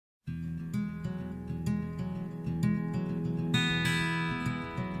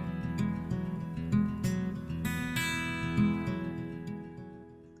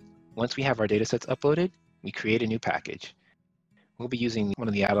Once we have our data sets uploaded, we create a new package. We'll be using one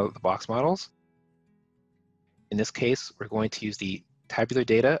of the out-of-the-box models. In this case, we're going to use the Tabular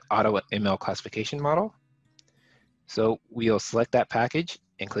Data AutoML Classification model. So we'll select that package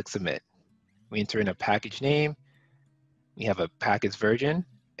and click Submit. We enter in a package name. We have a package version,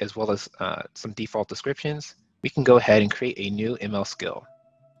 as well as some default descriptions. We can go ahead and create a new ML skill.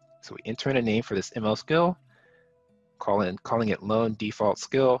 So we enter in a name for this ML skill, calling it Loan Default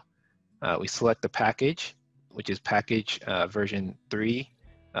Skill. We select the package, which is package version 3,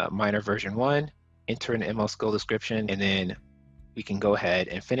 minor version 1, enter an ML skill description, and then we can go ahead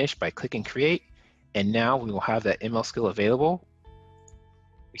and finish by clicking Create. And now we will have that ML skill available.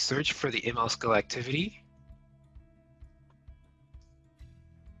 We search for the ML skill activity,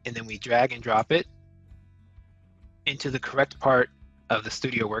 and then we drag and drop it into the correct part of the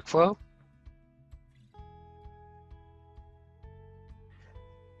Studio workflow.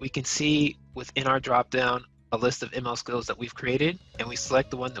 We can see within our dropdown a list of ML skills that we've created, and we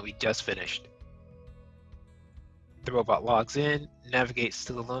select the one that we just finished. The robot logs in, navigates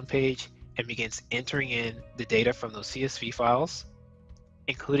to the loan page, and begins entering in the data from those CSV files,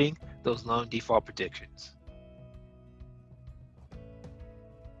 including those loan default predictions.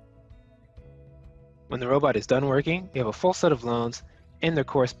 When the robot is done working, we have a full set of loans and their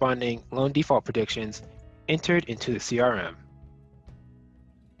corresponding loan default predictions entered into the CRM.